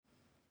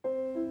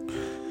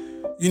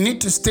You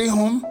need to stay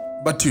home,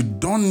 but you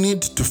don't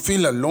need to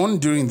feel alone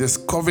during this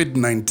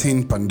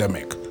COVID-19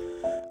 pandemic.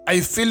 Are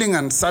you feeling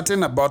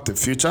uncertain about the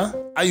future?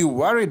 Are you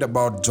worried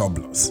about job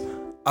loss?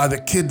 Are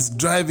the kids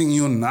driving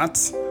you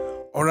nuts?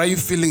 Or are you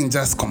feeling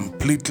just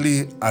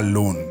completely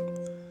alone?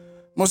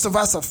 Most of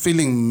us are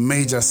feeling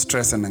major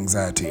stress and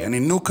anxiety, and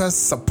Inuka's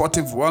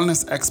supportive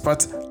wellness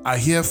experts are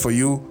here for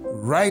you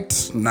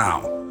right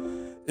now.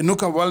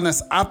 Inuka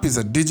Wellness app is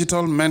a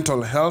digital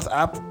mental health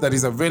app that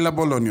is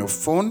available on your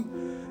phone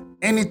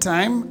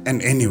anytime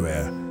and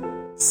anywhere.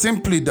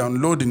 Simply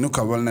download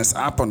Inuka Wellness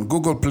app on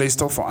Google Play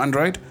Store for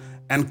Android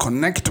and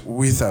connect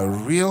with a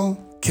real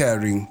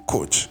caring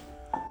coach.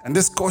 And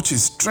this coach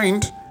is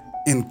trained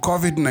in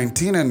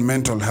COVID-19 and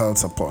mental health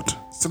support.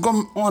 So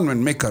go on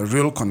and make a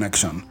real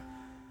connection.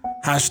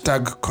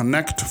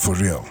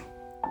 #ConnectForReal.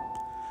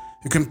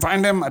 You can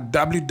find them at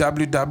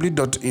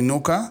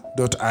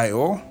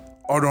www.inuka.io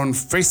or on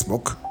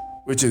Facebook,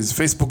 which is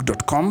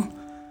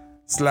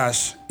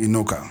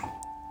facebook.com/Inuka.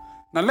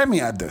 Now let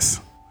me add this.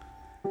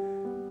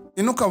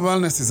 Inuka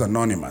Wellness is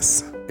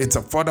anonymous, it's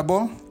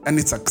affordable, and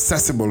it's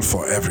accessible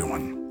for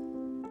everyone.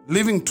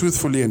 Living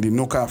Truthfully and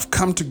Inuka have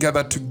come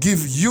together to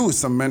give you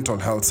some mental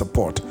health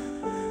support.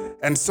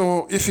 And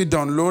so if you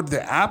download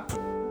the app,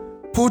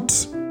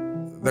 put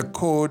the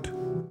code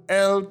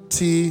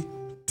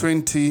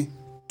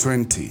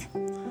LT2020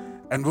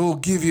 and we'll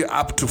give you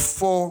up to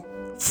 4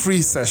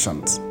 free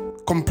sessions,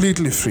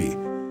 completely free.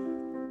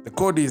 The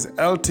code is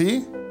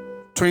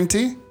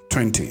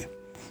LT2020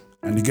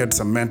 and you get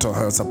some mental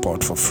health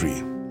support for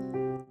free.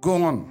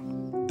 Go on,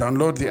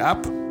 download the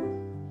app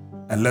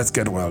and let's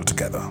get well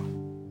together.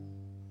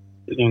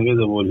 You can get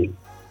the volume.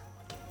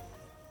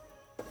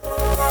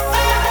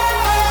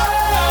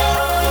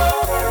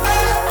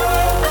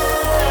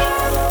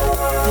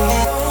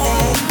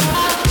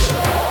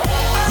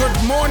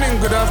 Good morning,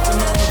 good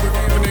afternoon, good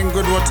evening,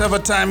 good whatever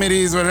time it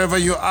is, wherever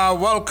you are.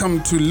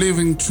 Welcome to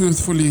Living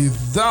Truthfully,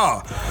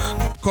 the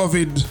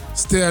COVID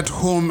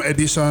stay-at-home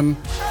edition.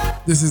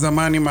 This is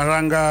Amani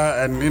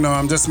Maranga, and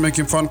I'm just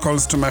making phone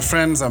calls to my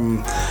friends.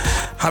 I'm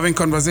having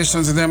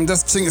conversations with them,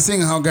 just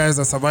seeing how guys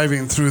are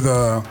surviving through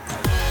the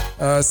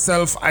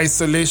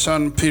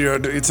self-isolation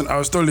period. I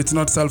was told it's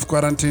not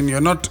self-quarantine. You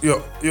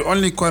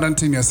only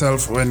quarantine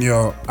yourself when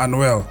you're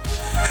unwell.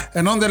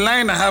 And on the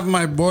line, I have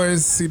my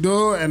boys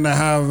Sido and I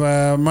have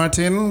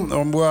Martin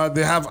Ombua.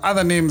 They have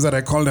other names that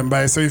I call them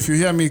by. So if you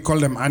hear me call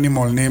them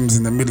animal names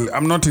in the middle,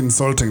 I'm not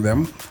insulting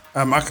them.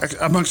 I'm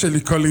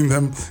actually calling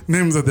them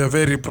names that they're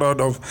very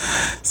proud of.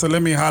 So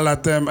let me holler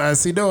at them.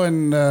 Sido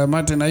and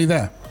Martin, are you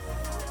there?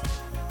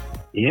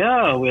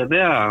 Yeah, we're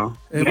there.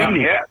 Hey, I'm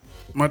here.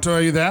 Mato,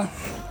 are you there?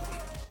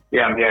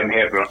 Yeah, I'm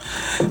here, bro.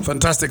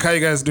 Fantastic. How you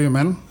guys doing,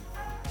 man?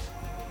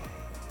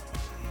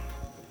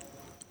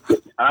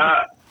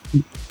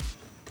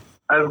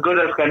 As good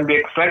as can be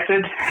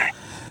expected.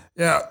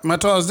 Yeah,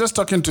 Mato, I was just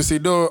talking to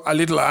Sido a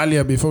little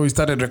earlier before we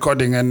started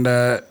recording, and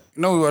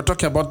we were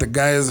talking about the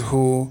guys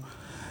who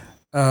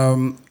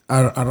are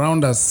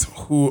around us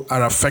who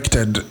are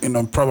affected,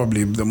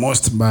 probably the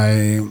most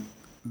by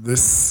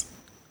this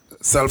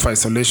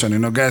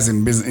self-isolation, guys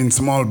in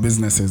small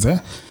businesses.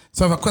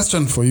 So I have a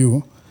question for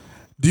you.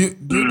 Do you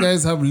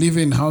guys have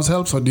live-in house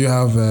helps, or do you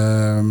have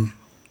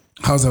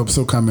house helps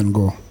who come and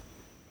go?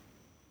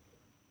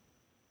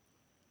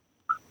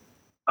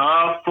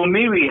 For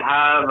me, we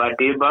have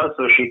Adeba,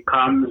 so she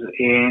comes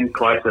in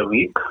twice a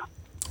week.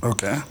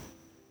 Okay.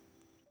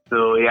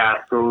 So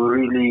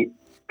really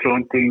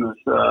thrown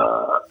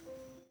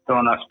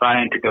us far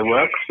into the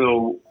work.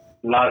 So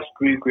last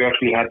week we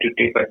actually had to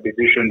take a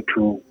decision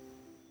to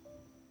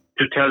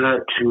tell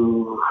her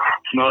to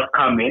not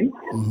come in.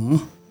 Mm-hmm.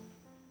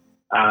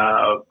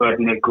 But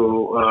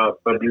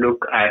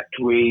look at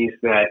ways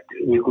that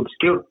we could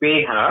still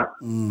pay her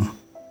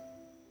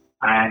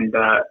and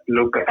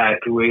look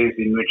at ways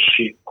in which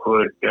she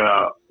could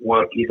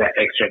work either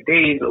extra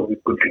days or we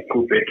could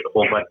recoup it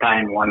over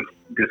time once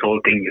this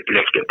whole thing is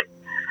lifted.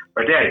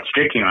 But yeah, it's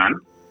tricky, man.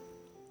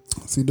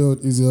 Sido,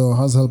 is your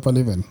house helper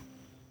living?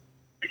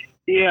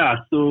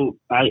 Yeah, so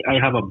I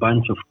have a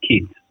bunch of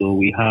kids. So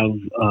we have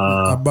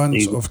a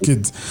bunch of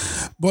kids.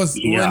 Boss,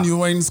 when you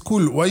were in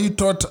school, were you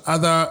taught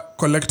other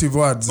collective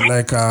words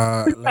like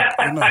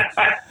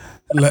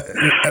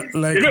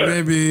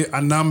maybe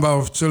a number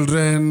of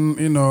children,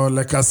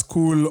 like a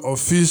school of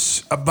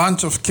fish, a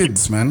bunch of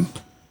kids, man?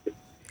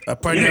 A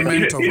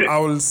parliament of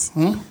owls.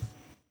 Sido,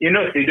 you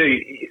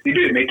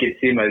make it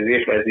seem as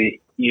if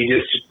you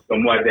just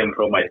promote them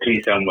from a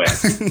tree somewhere.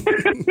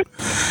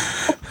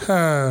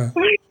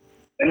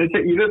 And I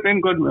said,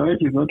 thank God my wife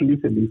is not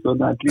listening, so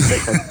that at least I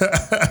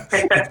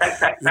can.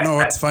 You know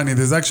what's funny?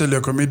 There's actually a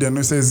comedian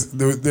who says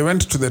they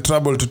went to the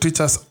trouble to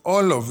teach us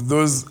all of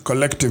those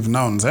collective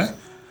nouns,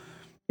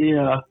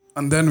 Yeah.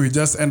 And then we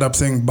just end up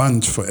saying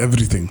bunch for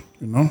everything,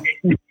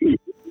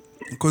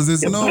 Because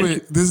there's no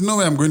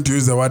way I'm going to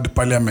use the word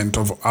parliament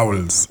of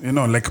owls,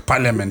 like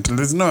parliament.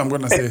 There's no way I'm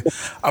going to say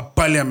a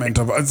parliament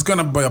of, it's going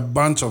to be a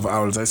bunch of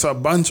owls. I saw a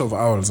bunch of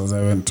owls as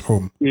I went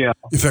home. Yeah.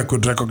 If I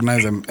could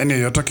recognize them. Anyway,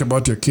 you're talking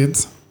about your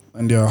kids?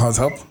 And your house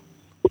help?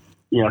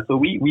 Yeah, so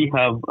we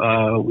have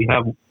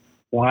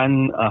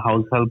one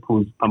house help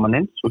who's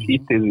permanent, so she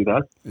stays with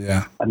us.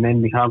 Yeah. And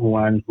then we have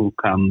one who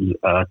comes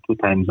 2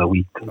 times a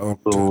week. Oh,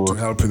 So to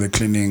help with the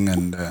cleaning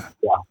and...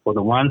 yeah, for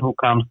the one who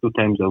comes 2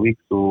 times a week,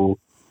 so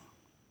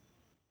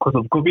because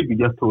of COVID, we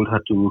just told her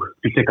to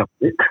take a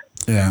break,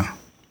 yeah.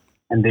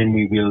 and then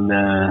we will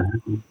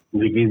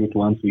revisit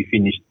once we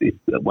finish this,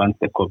 once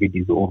the COVID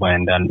is over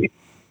and done with.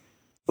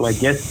 So I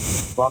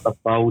guess what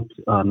about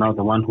now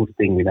the one who's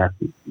staying with us,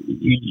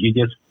 you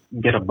just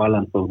get a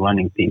balance of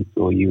running things,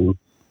 so you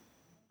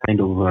kind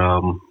of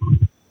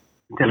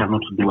tell her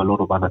not to do a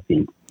lot of other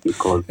things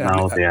because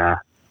now they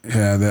are...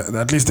 Yeah,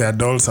 at least the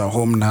adults are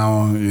home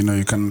now. You know,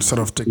 you can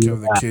sort of take care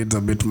of the kids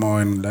a bit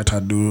more and let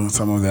her do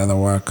some of the other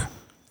work,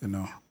 you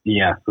know.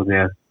 Yeah, so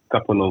there's a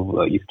couple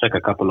of, you strike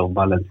a couple of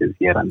balances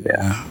here and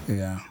there.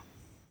 Yeah.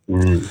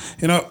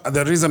 You know,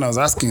 the reason I was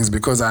asking is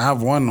because I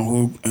have one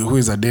who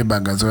is a day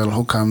bag as well,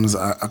 who comes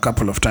a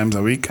couple of times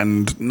a week,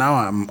 and now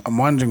I'm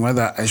wondering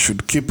whether I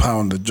should keep her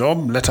on the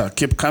job, let her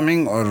keep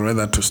coming, or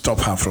whether to stop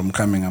her from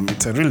coming.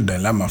 It's a real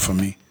dilemma for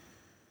me.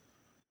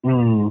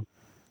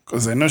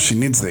 Because I know she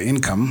needs the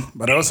income,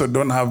 but I also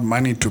don't have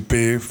money to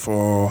pay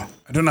for...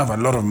 I don't have a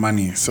lot of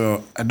money,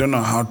 so I don't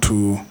know how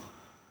to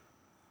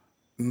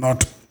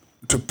not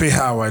to pay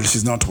her while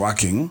she's not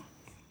working.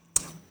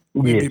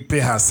 Maybe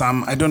pay her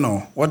some. I don't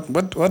know.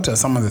 What are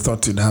some of the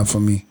thoughts you'd have for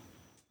me?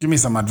 Give me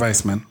some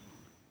advice, man.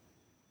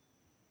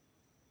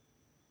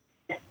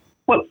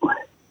 Well,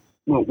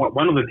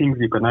 one of the things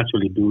you can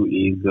actually do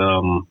is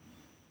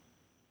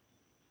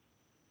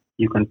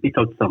you can pick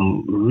out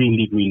some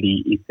really,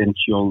 really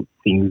essential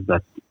things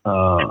that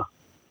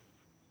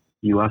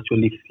you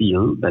actually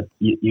feel that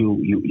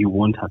you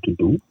want her to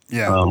do.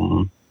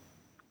 Yeah.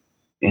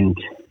 And,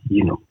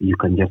 you know, you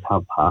can just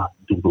have her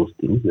do those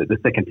things. The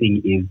second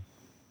thing is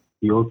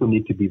you also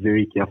need to be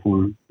very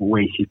careful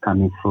where she's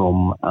coming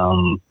from.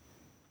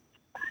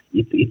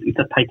 It's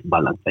a tight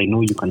balance. I know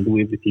you can do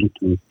everything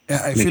to...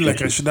 Yeah, I feel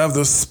like I should have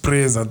those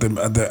sprays at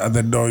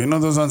the door. You know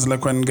those ones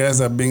like when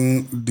guys are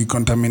being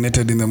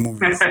decontaminated in the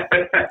movies?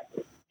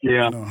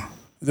 Yeah. You know,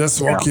 just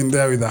walk in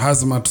there with a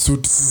hazmat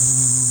suit.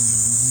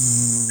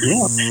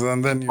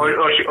 And then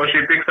or she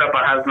picks up a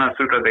hazmat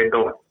suit at the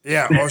door.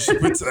 Yeah, or she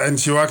puts and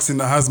she works in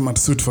a hazmat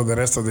suit for the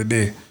rest of the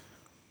day.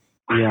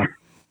 Yeah.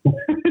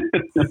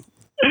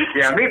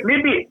 Yeah,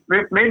 maybe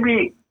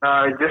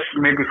just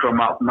maybe from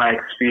my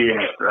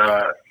experience.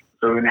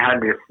 So when I had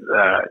this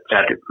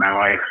chat with my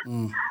wife,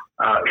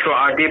 so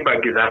our day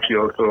bug is actually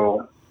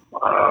also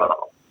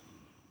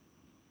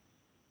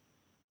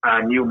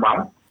a new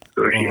mom.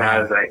 So she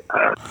has like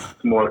a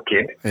small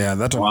kid. Yeah,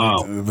 that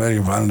would be very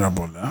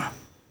vulnerable. Huh?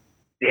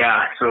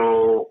 Yeah,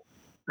 so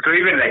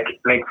even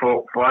like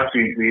for us,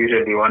 we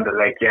usually wonder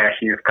like, yeah,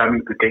 she's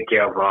coming to take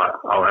care of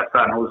our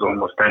son who's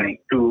almost turning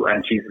 2,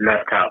 and she's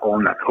left her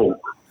own at home.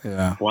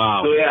 Yeah.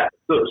 Wow. So yeah,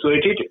 so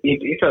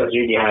it was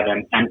really hard,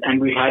 and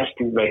we had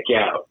to like,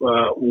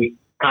 we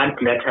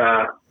can't let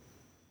her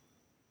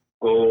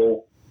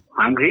go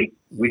hungry.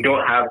 We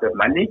don't have the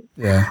money.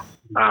 Yeah.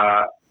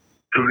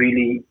 To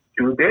really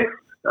do this.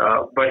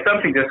 But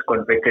something just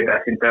convicted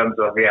us in terms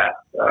of,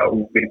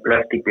 we've been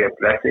blessed to be a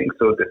blessing.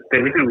 So the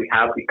little we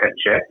have, we can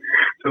share.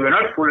 So we're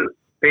not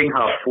paying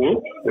her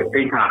full, we're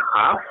paying her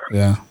half.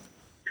 Yeah.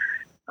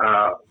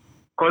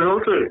 Because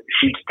also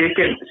she'd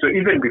taken, so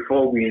even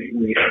before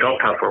we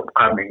stopped her from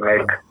coming,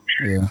 like,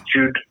 she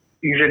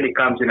usually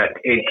comes in at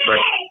 8, but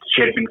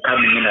she had been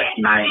coming in at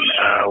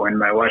 9. When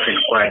my wife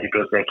inquired, it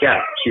was like,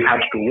 she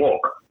had to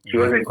walk. She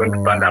wasn't going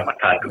to panda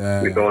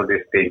matatu with all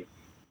these things.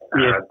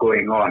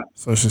 Going on.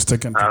 So she's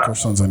taking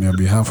precautions on your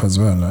behalf as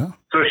well, huh?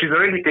 So she's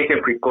already taken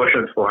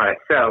precautions for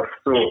herself.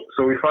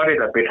 So we found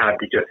it a bit hard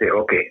to just say,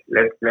 okay,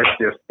 let's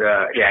just,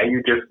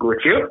 you just go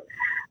chill.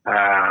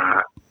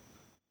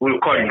 We'll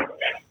call you.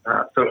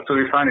 So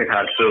we found it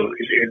hard. So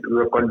we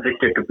were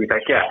convicted to be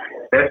like,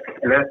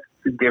 let's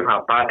give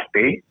her part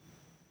pay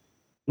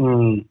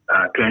to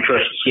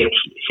ensure she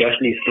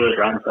actually still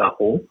runs her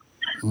home.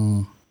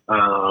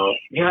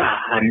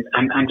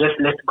 And just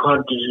let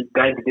God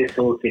guide this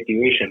whole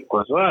situation,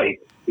 because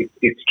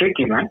it's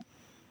tricky, man.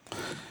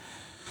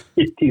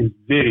 It is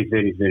very,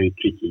 very, very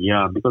tricky,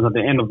 because at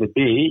the end of the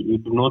day, you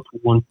do not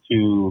want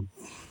to,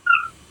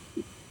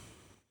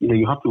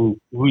 you have to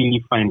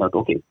really find out,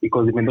 okay,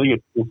 because even though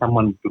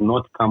someone do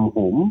not come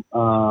home,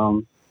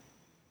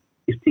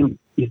 you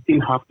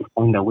still have to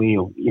find a way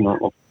of,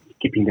 of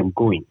keeping them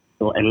going.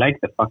 So I like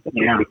the fact that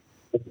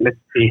let's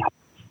say,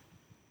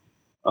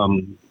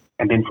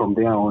 and then from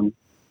there on,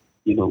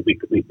 we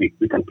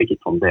can take it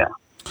from there.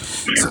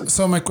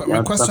 So my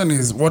question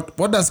is,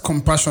 what does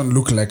compassion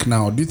look like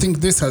now? Do you think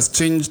this has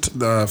changed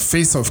the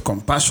face of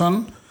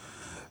compassion?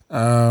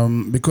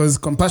 Because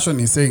compassion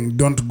is saying,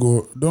 don't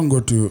go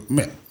to.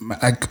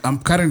 I'm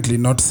currently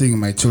not seeing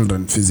my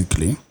children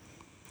physically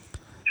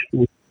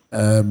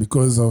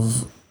because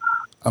of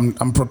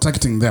I'm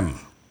protecting them,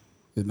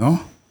 and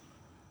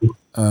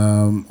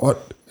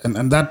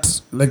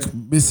that, like,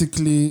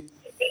 basically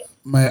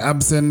my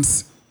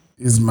absence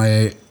is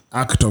my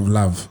act of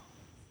love?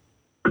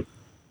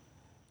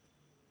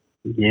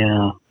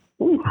 Yeah.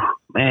 Ooh,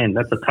 man,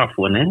 that's a tough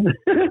one, eh?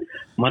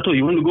 Mato,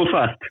 you want to go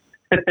first?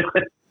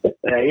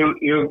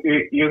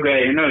 You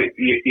guys,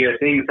 you're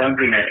saying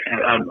something.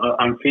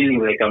 I'm feeling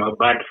like I'm a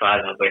bad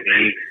father, by the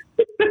way.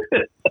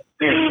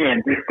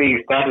 And this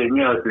thing started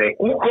me. I was like,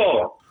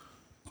 Uko,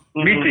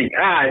 meeting.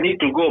 I need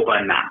to go,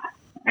 but now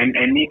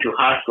I need to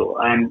hustle.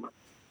 And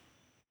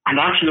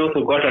actually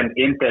also got an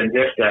intern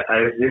just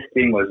as this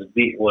thing was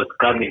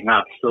coming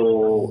up.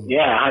 So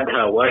yeah, I had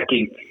her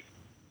working.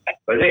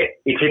 But it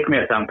hit me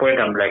at some point.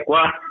 I'm like,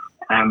 well,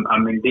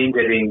 I'm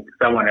endangering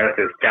someone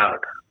else's child.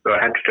 So I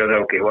had to tell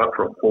her, okay, work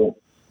from home.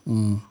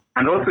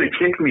 And also it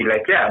hit me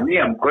like, yeah,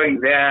 I'm going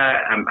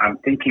there. I'm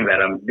thinking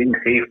that I'm being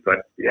safe,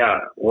 but yeah,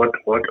 what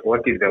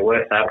if the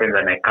worst happens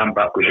and I come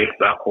back with it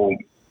back home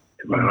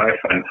to my wife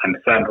and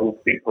son who's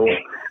been home?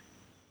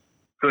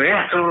 So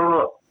yeah,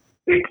 so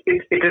it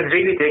has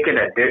really taken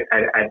a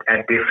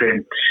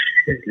different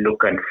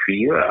look and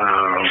feel.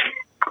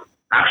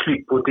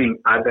 Actually putting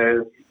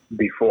others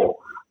before.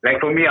 Like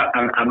for me,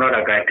 I'm not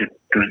a guy to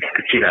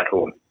chill at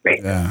home.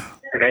 Like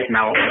right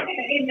now,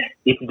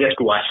 it just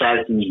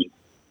washes me.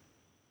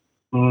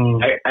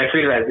 I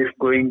feel as if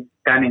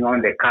turning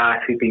on the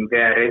car, sitting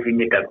there,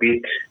 revving it a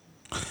bit.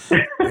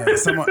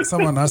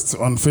 Someone asked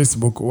on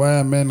Facebook, why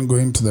are men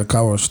going to the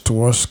car wash to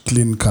wash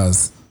clean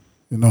cars?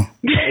 Yeah,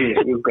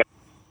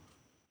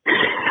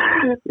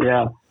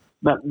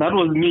 that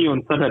was me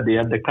on Saturday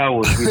at the car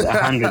wash with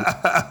 100.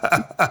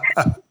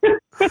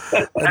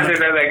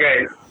 100 other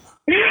guys.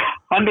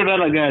 100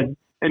 other guys.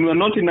 And we're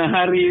not in a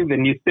hurry. The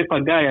newspaper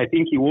guy, I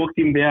think he walked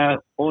in there,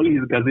 all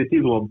his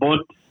gazettes were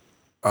bought.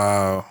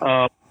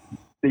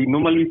 They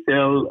normally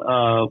sell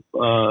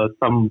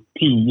some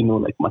tea,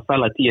 like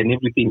masala tea and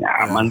everything.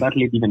 And that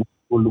lady even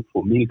go look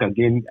for milk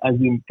again. As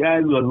in,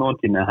 guys were not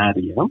in a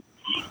hurry. Huh?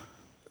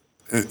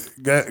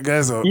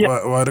 Guys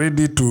were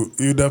ready to.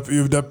 You'd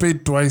have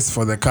paid twice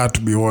for the car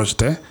to be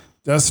washed,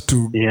 just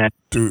to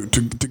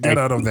get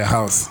out of the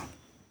house.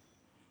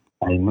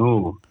 I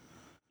know.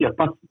 Yeah,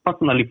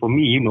 personally for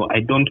me, I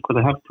don't, because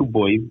I have two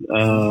boys.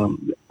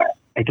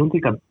 I don't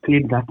think I've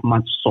played that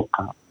much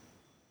soccer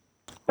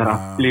that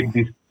I've played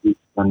this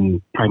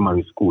in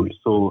primary school.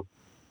 So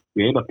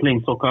we're either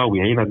playing soccer, we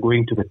are either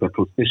going to the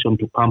petrol station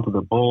to pump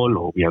the ball,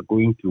 or we are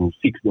going to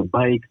fix the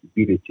bike,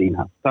 see the chain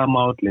has come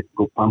out, let's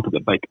go pump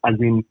the bike. As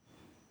in,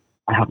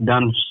 I have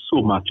done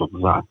so much of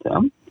that.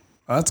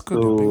 That's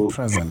good to be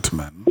present,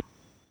 man.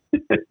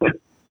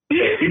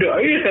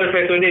 Are you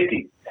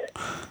self-isolating?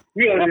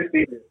 Well,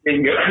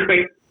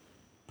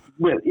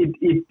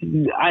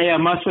 I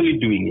am actually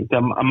doing it.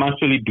 I'm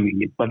actually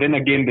doing it. But then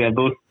again, there are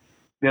those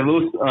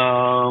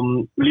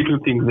little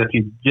things that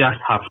you just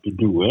have to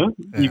do.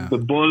 Yeah. If the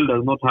ball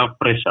does not have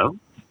pressure,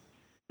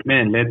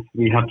 man,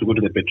 we have to go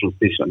to the petrol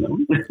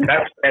station.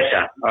 That's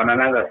pressure on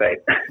another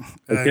side.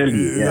 I tell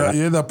you,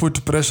 you either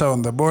put pressure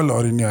on the ball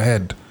or in your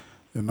head,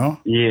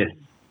 Yes.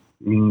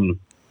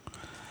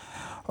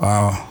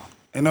 Wow.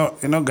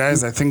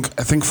 Guys, I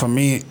think for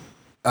me,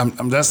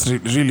 I'm just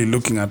really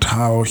looking at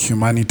how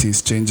humanity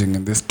is changing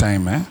in this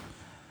time,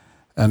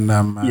 and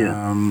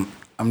I'm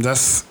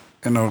just,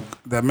 there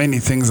are many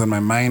things on my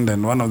mind,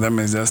 and one of them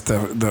is just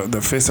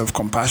the face of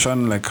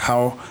compassion. Like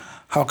how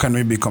can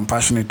we be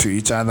compassionate to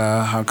each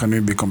other? How can we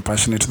be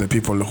compassionate to the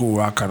people who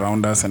work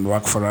around us and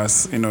work for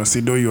us?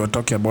 Sido, you were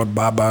talking about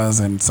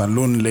barbers and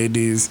saloon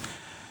ladies.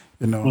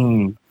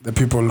 The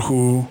people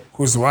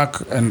whose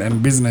work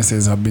and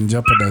businesses have been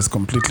jeopardized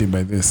completely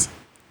by this.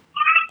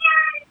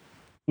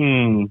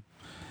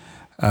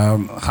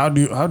 How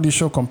do you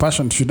show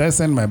compassion? Should I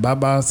send my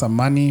barber some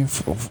money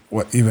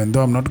even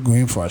though I'm not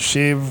going for a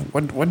shave?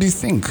 What do you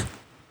think?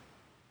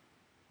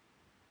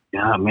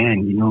 Yeah,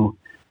 man,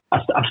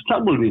 I've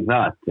struggled with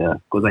that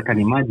because I can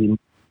imagine.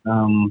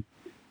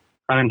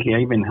 Currently, I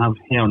even have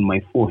hair on my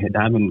forehead.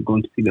 I haven't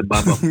gone to see the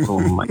barber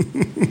from my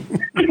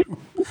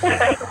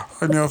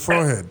on your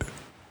forehead.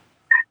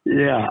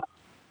 Yeah.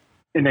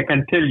 And I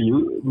can tell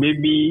you,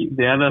 maybe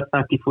the other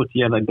 30,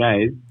 40 other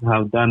guys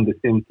have done the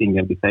same thing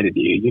and decided,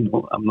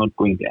 I'm not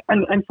going there.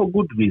 And for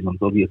good reasons,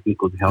 obviously,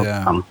 because health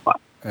comes first.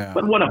 Yeah.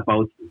 But what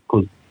about him?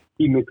 Because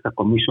he makes a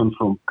commission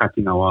from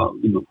cutting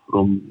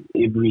from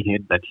every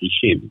head that he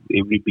shaves,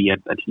 every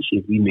beard that he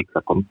shaves, he makes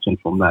a commission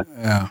from that.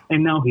 Yeah.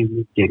 And now he's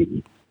not getting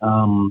it.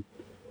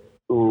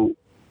 So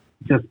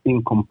just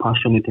being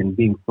compassionate and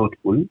being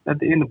thoughtful, at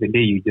the end of the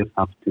day, you just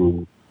have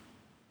to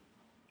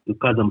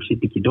kaza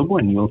mshiti kidogo,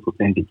 and you also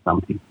send him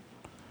something,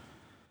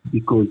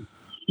 because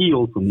he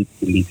also needs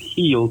to live.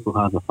 He also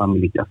has a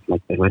family just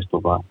like the rest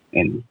of us,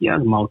 and he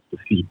has mouths to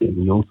feed, and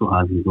he also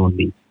has his own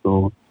needs.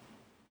 So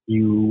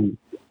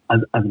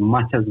as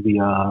much as we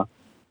are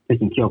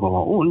taking care of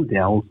our own,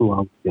 there are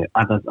also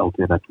others out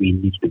there that we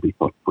need to be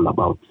thoughtful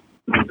about.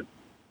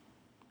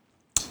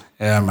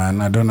 Yeah, man,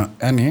 I don't know.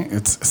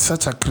 It's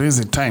such a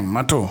crazy time.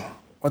 Mato,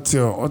 what's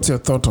your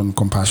thought on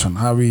compassion?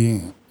 How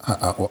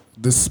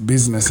this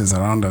business is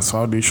around us,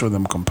 how do you show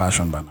them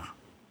compassion, Bana?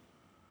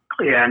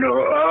 Yeah, no,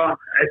 I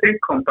think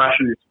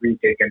compassion is being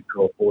taken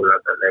to a whole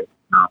other level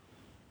now.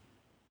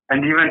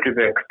 And even to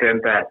the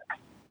extent that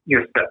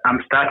I'm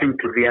starting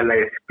to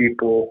realize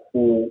people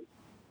who,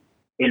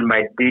 in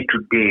my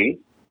day-to-day,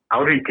 I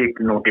wouldn't take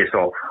notice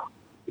of.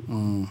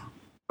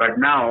 But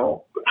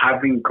now,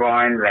 having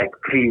gone like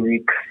 3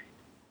 weeks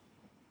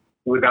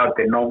without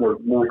the normal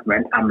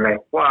movement, I'm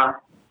like, wow,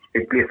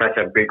 it plays such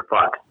a big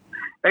part.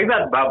 Like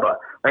that Baba,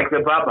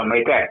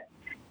 my guy.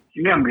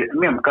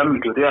 I'm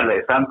coming to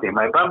realize something.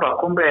 My Baba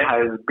Kumbe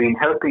has been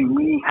helping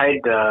me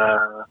hide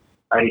a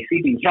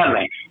receding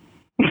hairline.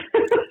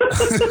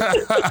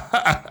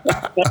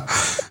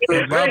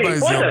 Your Baba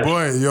is your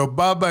boy. Your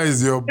Baba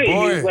is your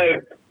boy.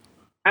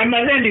 And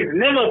my friend has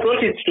never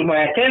brought it to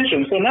my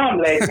attention. So now I'm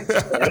like,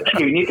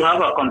 actually, we need to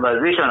have a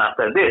conversation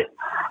after this.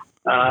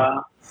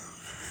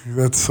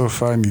 That's so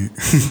funny.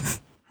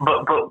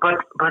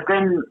 but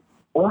then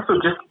also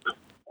just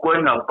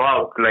going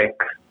about like,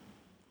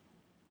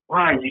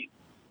 wow,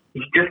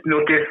 you just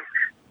notice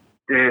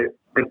the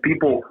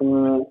people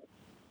who,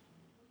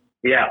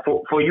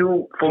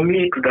 for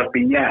me to the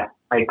Pinya,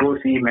 I go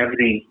see him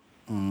every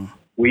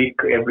week,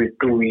 every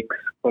 2 weeks.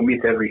 For me,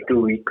 it's every 2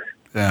 weeks.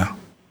 Yeah.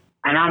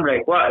 And I'm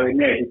like, wow, he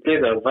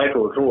plays a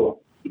vital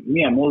role.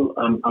 Me, I'm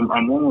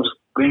almost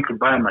going to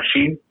buy a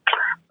machine.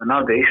 And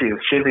now the issue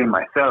is shaving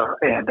myself.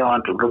 Hey, I don't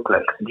want to look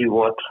like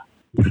what.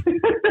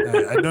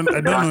 I don't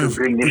know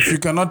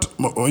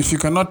if you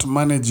cannot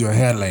manage your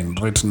hairline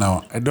right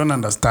now. I don't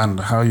understand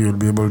how you'll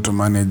be able to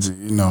manage,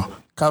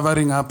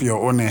 covering up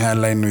your own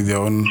hairline with your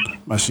own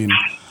machine.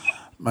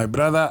 My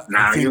brother,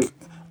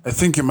 I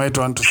think you might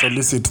want to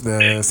solicit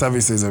the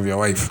services of your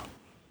wife.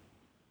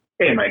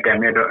 Hey, my guy,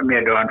 I don't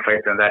want to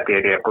fight in that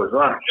area because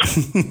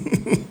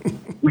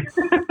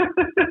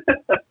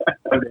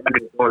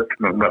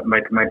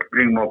might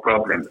bring more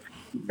problems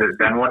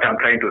than what I'm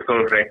trying to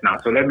solve right now.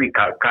 So let me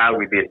car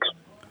with it.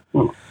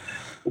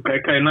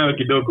 Kai nayo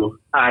kidogo.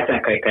 Kai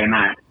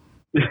nayo.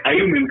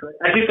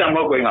 At least I'm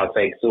not going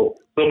outside, so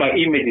my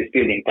image is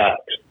still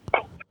intact.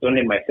 It's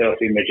only my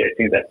self-image, I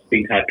think, that's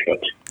being hurt.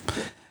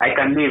 I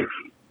can live.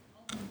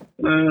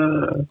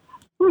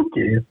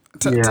 Okay.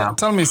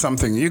 Tell me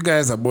something. You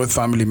guys are both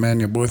family men.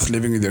 You're both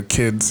living with your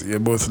kids. You're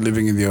both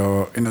living with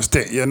your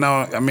state. You're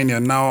now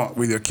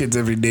with your kids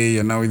every day.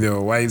 You're now with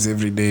your wives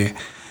every day.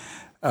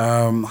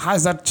 How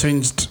has that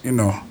changed,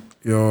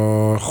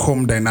 your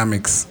home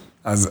dynamics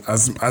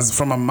as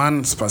from a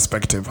man's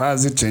perspective? How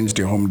has it changed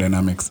your home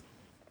dynamics?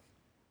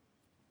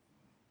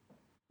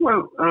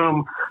 Well,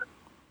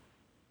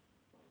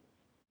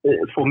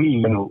 for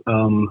me,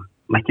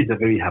 my kids are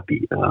very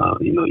happy.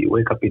 You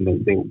wake up they're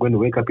going to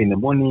wake up in the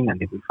morning and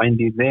they will find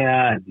you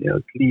there and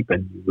they'll sleep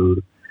and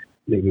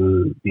they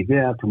will be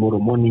there tomorrow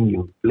morning.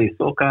 You'll play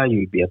soccer.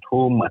 You'll be at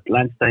home at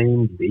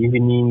lunchtime, in the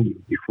evening.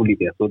 You'll be fully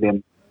there. So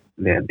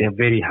they're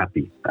very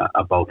happy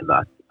about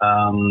that.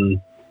 And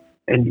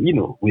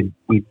with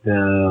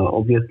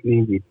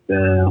obviously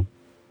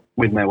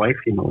with my wife,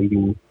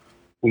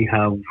 we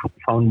have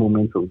found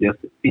moments of just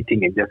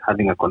sitting and just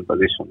having a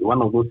conversation.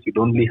 One of those you'd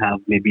only have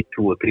maybe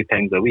 2 or 3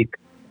 times a week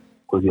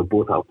because you're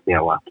both out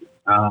there working.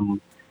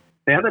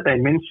 The other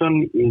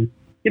dimension is,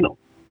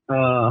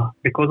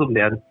 because of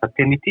the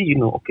uncertainty,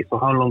 okay, so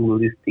how long will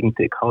this thing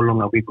take? How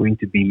long are we going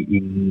to be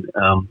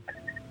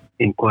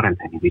in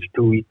quarantine? Is it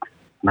 2 weeks?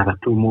 Another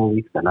 2 more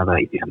weeks? Another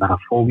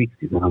 4 weeks?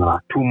 Is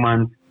another 2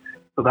 months?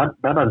 So that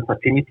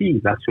uncertainty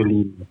is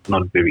actually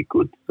not very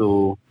good.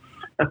 So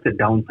that's the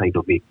downside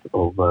of it,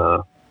 of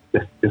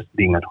just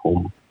being at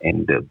home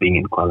and being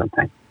in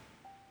quarantine.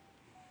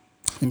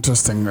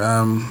 Interesting.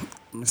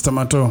 Mr.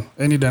 Mato,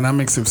 any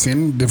dynamics you've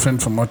seen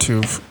different from what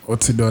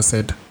Otsido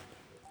said?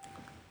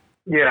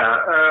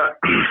 Yeah,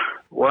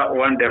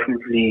 one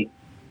definitely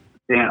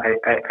thing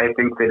I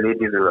think the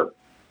ladies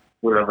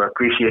will have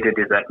appreciated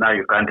is that now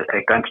I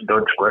can't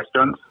dodge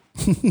questions.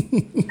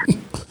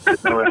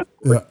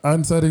 You're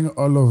answering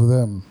all of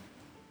them.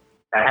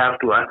 I have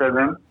to answer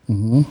them.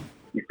 Mm-hmm.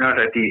 It's not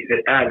that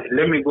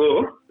let me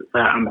go.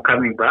 I'm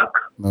coming back.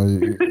 No,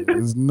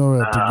 there's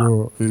nowhere to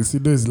go.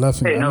 Isido is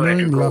laughing. Hey, I'm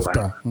knowing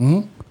laughter.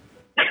 Mm-hmm.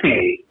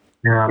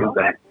 Yeah.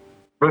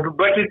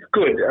 But it's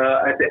good.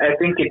 I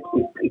think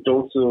it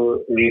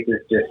also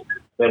raises just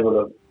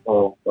level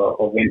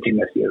of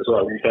intimacy as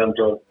well in terms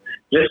of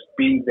just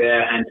being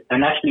there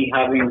and actually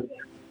having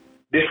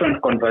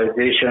different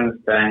conversations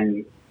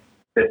than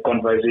the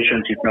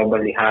conversations you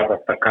normally have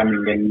after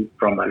coming in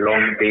from a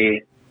long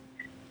day.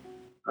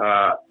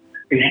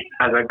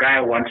 As a guy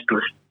who wants to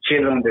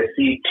chill on the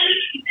seat,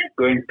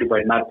 going to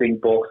my nothing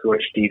box,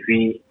 watch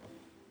TV,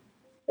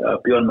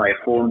 be on my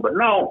phone. But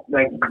now,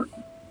 like,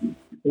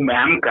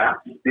 umeamka,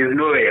 there's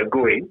nowhere you're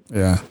going.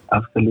 Yeah,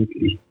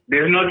 absolutely.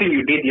 There's nothing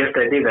you did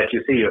yesterday that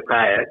you say you're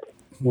tired.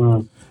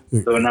 Mm.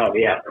 So now,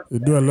 yeah. You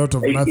do a lot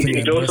of nothing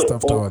and rest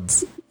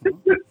afterwards.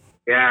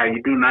 Yeah,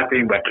 you do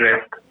nothing but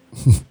rest.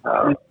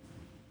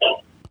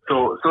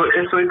 So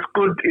it's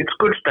good. It's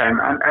good time,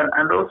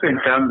 and also in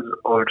terms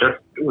of just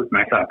with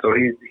my son. So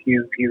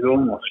he's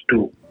almost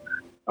 2.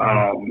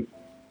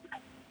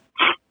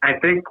 I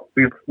think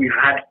we've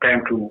had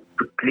time to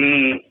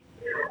play.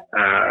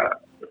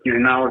 He's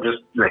now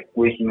just like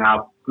waking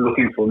up,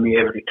 looking for me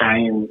every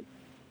time.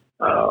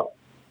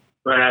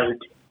 Whereas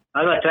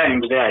other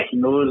times there, he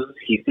knows,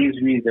 he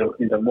sees me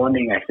in the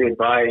morning, I say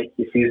bye,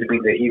 he sees me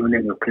in the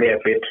evening, we play a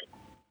bit.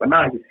 But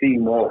now he's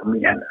seeing more of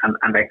me, and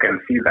I can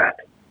see that,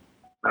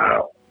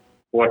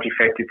 what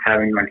effect it's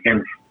having on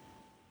him.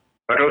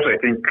 But also, I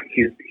think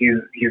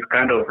he's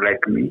kind of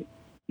like me.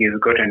 He's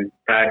gotten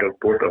tired of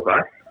both of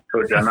us.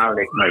 So Jana,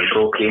 like my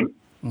bro came.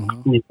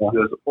 Mm-hmm. It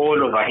was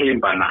all over him,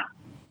 Bana.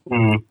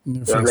 Mm.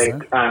 So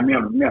like, I'm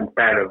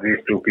tired of these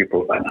two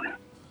people, Bana.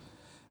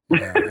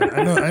 Yeah,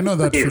 I know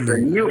that feeling. It's a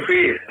new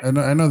face.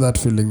 I know that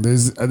feeling.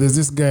 There's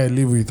this guy I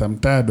live with. I'm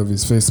tired of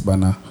his face,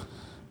 Bana.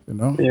 You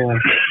know. Yeah.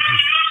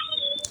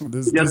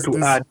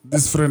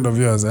 This friend of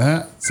yours,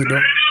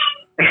 Sido.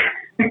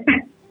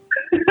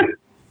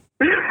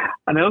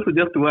 And I also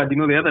just to add,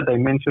 the other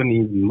dimension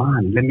is,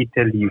 man, let me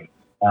tell you,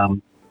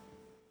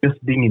 just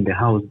being in the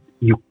house,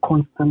 you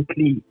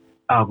constantly,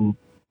 have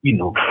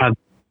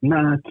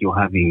snack, you're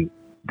having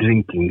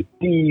drinking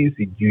teas,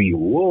 you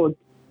what.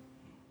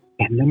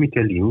 And let me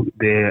tell you,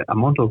 the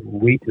amount of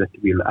weight that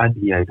we'll add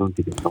here, I don't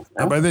even know.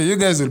 By the way, you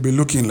guys will be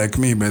looking like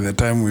me by the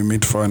time we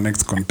meet for our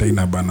next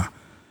container banner.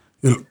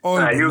 You'll all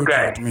be looking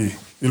at me.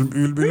 You'll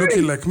be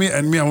looking like me,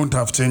 and me, I won't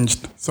have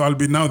changed. So I'll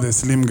be now the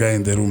slim guy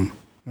in the room,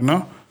 you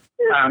know?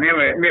 Me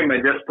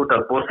just put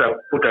a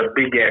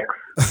big X,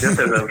 just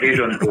as a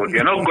vision board.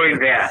 You're not going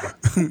there.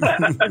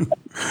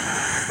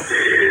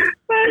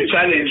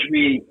 Challenge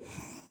me.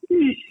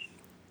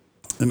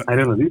 I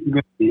don't know. This is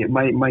going to be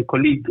my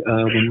colleague,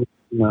 the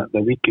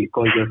weekly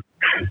call just,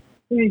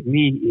 hey,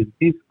 me, if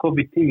this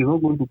COVID thing is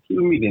not going to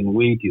kill me, then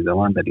weight is the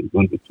one that is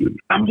going to kill me.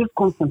 I'm just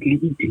constantly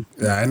eating.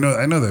 Yeah, I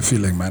know the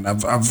feeling, man.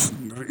 I've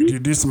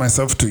reduced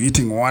myself to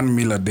eating one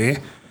meal a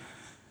day.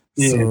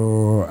 Yeah.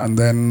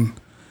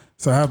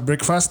 So I have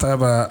breakfast. I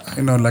have a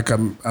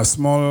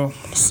small,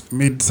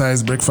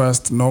 mid-sized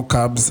breakfast, no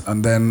carbs,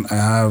 and then I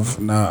have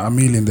now a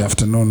meal in the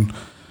afternoon.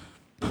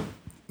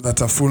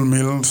 That's a full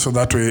meal, so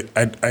that way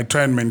I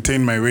try and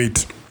maintain my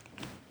weight.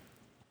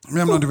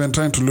 I'm not even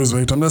trying to lose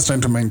weight. I'm just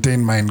trying to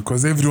maintain mine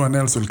because everyone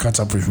else will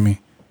catch up with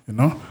me, you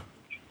know?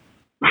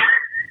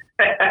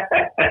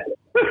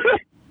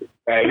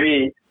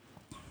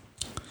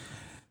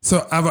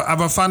 So I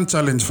have a fun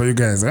challenge for you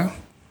guys, eh?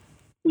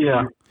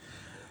 Yeah.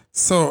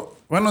 So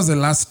when was the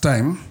last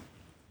time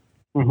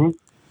you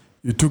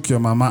took your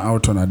mama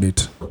out on a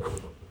date?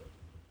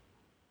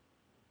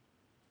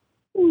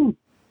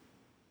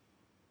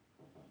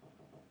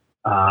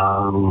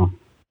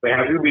 Where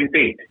have you been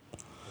paid?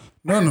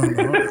 No.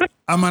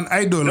 I'm an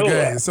idol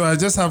guy, so I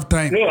just have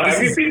time. No,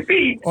 have you been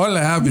paid? All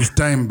I have is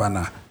time,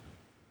 Bana.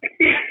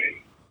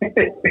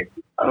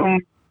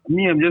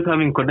 Me, I'm just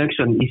having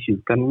connection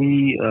issues. Can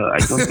we? I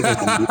don't think I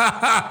can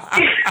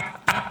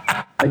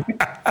do.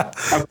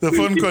 The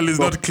phone call is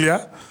not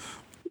clear.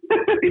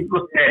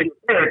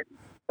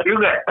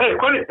 You guys,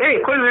 call me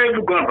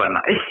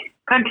Bana.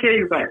 Can't hear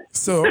you guys.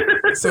 So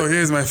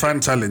here's my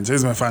fun challenge.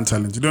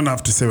 You don't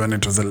have to say when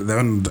it was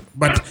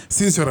but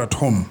since you're at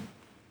home,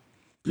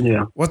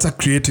 what's a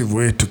creative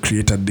way to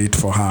create a date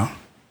for her?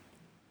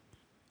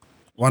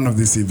 One of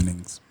these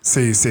evenings,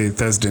 say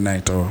Thursday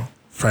night or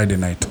Friday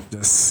night,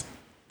 just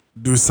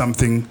do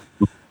something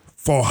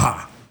for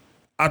her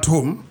at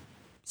home.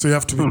 So you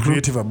have to be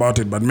creative about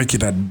it, but make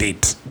it a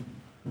date.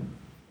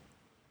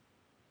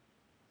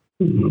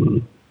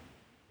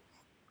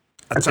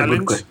 A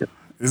challenge?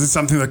 Is it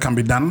something that can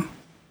be done?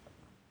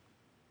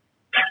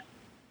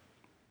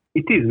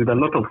 It is, with a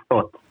lot of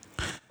thought.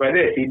 But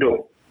there, you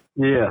don't.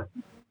 Yeah.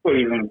 Or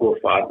even go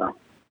farther.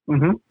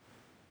 Has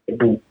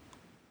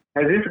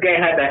this guy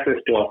had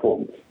access to our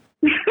phones?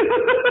 This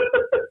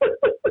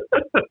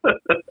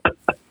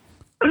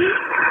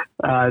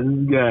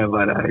guy,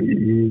 but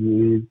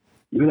you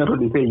know what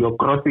they say, you're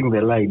crossing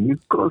the line. He's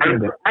crossing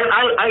the line.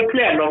 I'll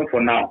play along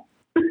for now.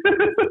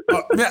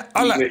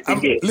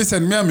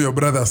 Listen, me, I'm your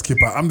brother's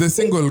keeper. I'm the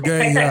single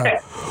guy here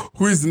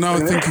who is now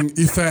thinking,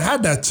 if I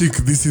had a chick,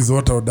 this is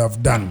what I would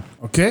have done.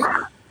 Okay?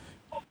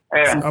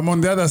 Yeah. So I'm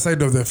on the other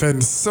side of the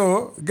fence.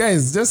 So,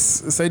 guys,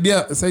 just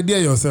idea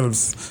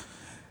yourselves.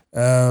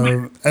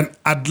 And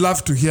I'd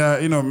love to hear,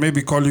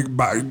 maybe call you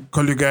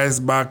guys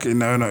back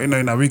in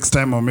a week's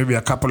time or maybe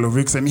a couple of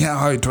weeks and hear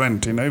how it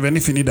went. Even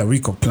if you need a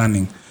week of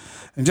planning,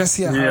 and just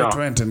hear how it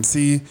went and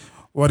see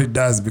what it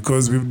does,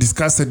 because we've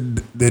discussed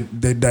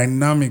the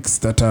dynamics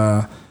that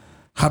are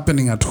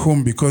happening at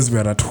home because we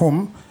are at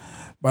home,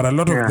 but a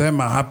lot of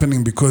them are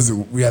happening because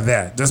we are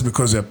there, just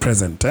because we are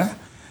present.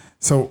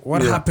 So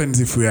what happens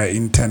if we are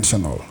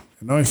intentional?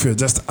 If you're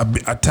just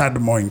a tad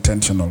more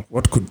intentional,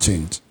 what could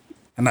change?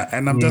 And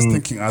I'm just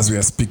thinking as we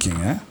are speaking.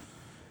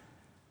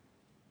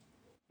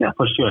 Yeah,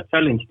 for sure.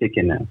 Challenge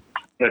taken.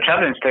 The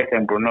challenge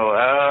taken, Bruno.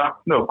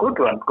 No, good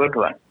one.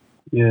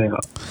 Yeah.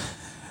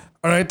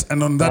 All right,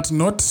 and on that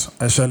note,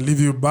 I shall leave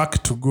you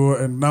back to go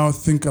and now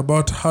think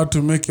about how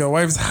to make your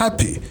wives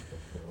happy.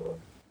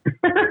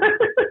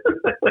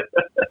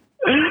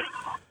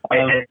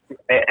 I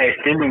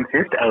still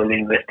insist. I will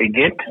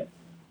investigate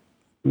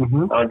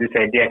how this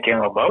idea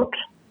came about.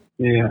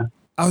 Yeah.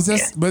 I was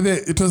just, but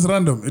it was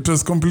random. It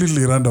was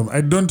completely random.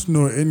 I don't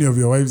know any of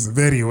your wives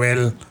very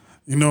well,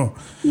 you know.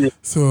 Yeah.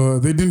 So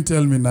they didn't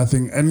tell me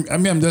nothing. And I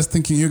mean, I'm just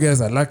thinking you guys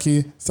are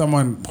lucky.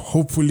 Someone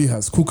hopefully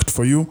has cooked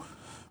for you.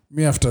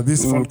 Me, after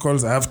these phone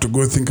calls, I have to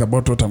go think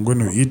about what I'm going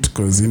to eat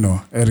because, you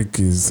know, Eric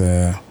is,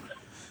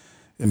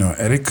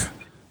 Eric,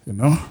 you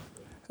know.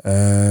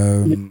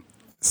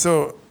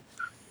 So,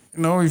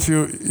 you know, if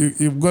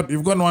you've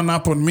got one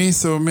up on me,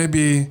 so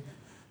maybe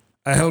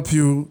I help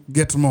you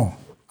get more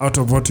out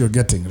of what you're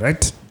getting,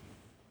 right?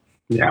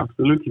 Yeah,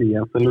 absolutely,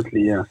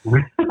 yeah.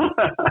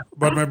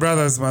 But my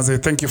brothers, Maze,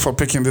 thank you for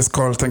picking this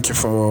call. Thank you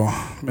for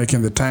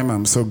making the time.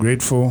 I'm so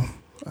grateful.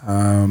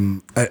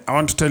 I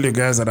want to tell you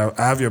guys that I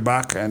have your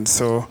back, and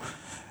so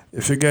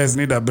if you guys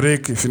need a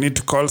break, if you need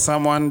to call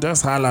someone,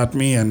 just holler at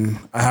me, and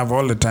I have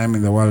all the time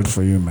in the world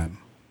for you, man.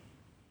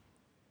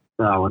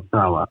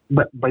 Sawa.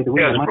 But by the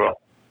way, Yes, bro.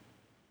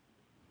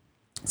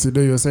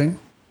 Sido, you're saying?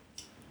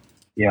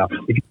 Yeah,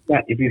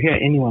 if you hear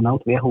anyone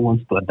out there who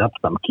wants to adopt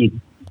some kids,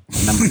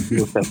 number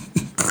 07.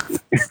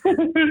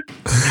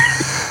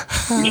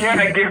 You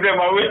want to give them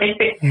away?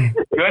 You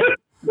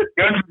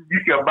want to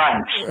reduce your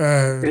bunch?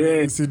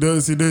 Sido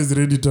is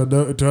ready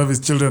to have his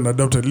children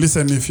adopted.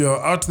 Listen, if you're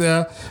out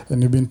there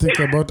and you've been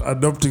thinking about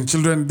adopting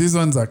children, these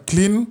ones are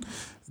clean,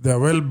 they're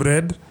well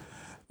bred,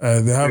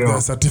 they have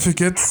their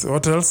certificates.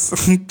 What else?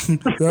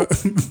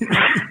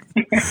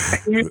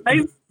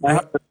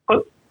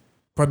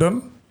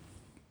 Pardon?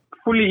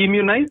 Fully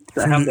immunized.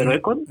 I have the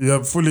record. You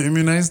are fully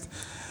immunized.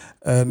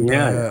 And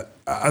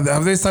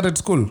have they started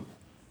school?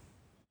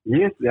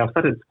 Yes, they have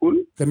started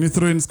school. Can you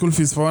throw in school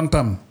fees for one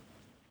term?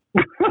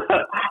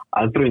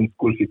 I'll throw in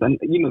school fees. And,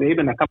 you know, there are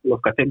even a couple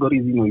of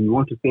categories. You know, you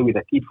want to stay with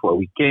a kid for a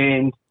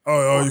weekend.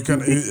 Oh, you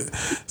can.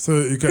 So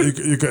you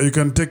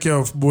can take care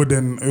of board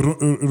and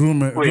room.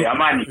 Wait,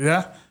 Amani.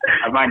 Yeah?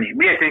 Amani,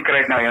 me, I think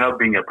right now you're not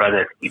being your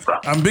brother's keeper.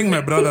 I'm being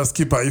my brother's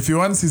keeper. If he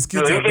wants his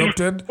kids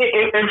adopted...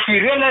 If she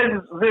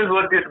realizes this is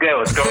what this guy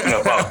was talking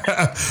about...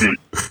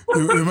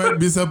 you might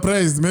be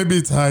surprised. Maybe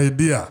it's her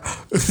idea.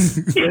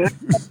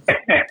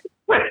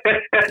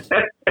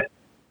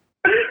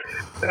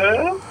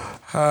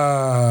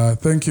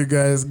 Thank you,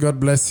 guys. God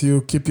bless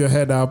you. Keep your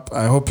head up.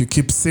 I hope you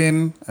keep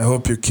sane. I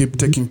hope you keep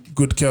taking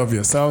good care of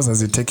yourselves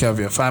as you take care of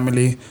your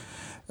family.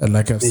 And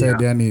like I've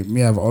said, Yanni,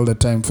 me, I have all the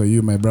time for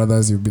you, my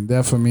brothers. You've been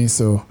there for me.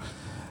 So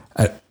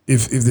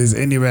if there's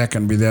any way I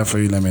can be there for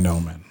you, let me know,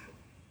 man.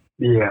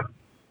 Yeah.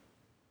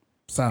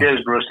 Sam.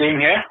 Yes, bro. Same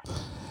here.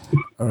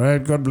 All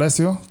right. God bless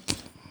you.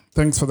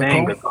 Thanks for the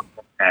call.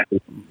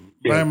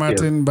 Bye,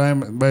 Martin.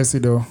 Bye,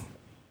 Sido.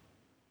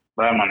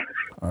 Bye, man.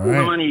 All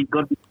right.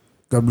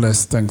 God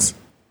bless. Thanks.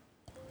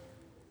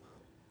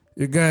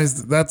 You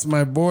guys, that's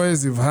my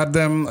boys. You've had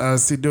them,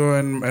 Sido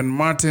and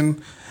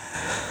Martin.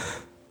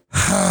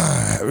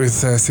 With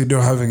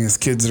Sido having his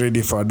kids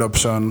ready for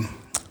adoption.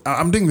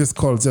 I'm doing this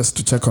call just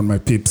to check on my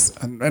peeps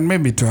and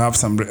maybe to have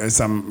some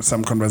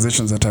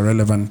conversations that are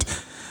relevant.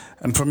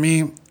 And for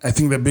me, I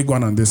think the big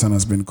one on this one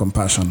has been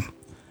compassion.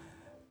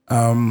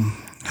 How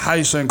are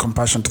you showing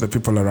compassion to the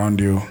people around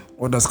you?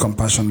 What does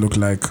compassion look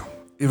like?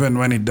 Even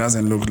when it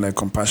doesn't look like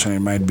compassion, it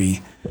might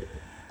be.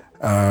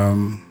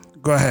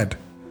 Go ahead.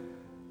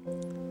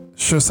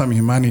 Show some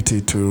humanity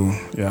to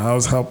your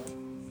house help.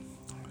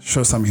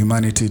 Show some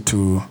humanity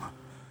to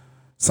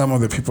some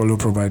of the people who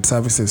provide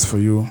services for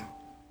you.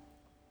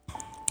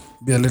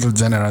 Be a little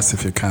generous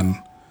if you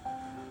can.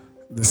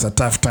 These are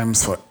tough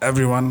times for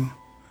everyone.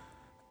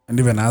 And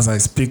even as I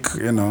speak,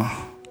 you know,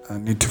 I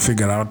need to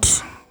figure out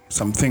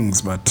some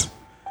things, but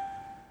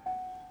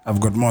I've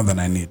got more than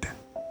I need.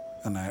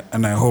 And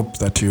I hope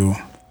that you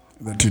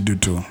do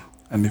too.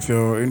 And if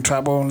you're in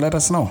trouble, let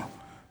us know.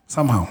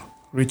 Somehow.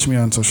 Reach me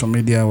on social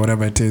media,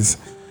 whatever it is.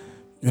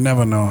 You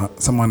never know.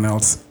 Someone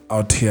else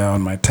out here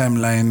on my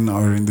timeline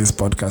or in this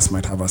podcast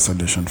might have a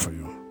solution for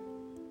you.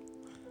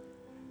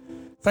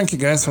 Thank you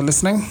guys for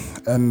listening,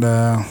 and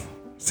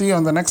see you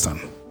on the next one.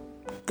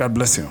 God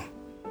bless you.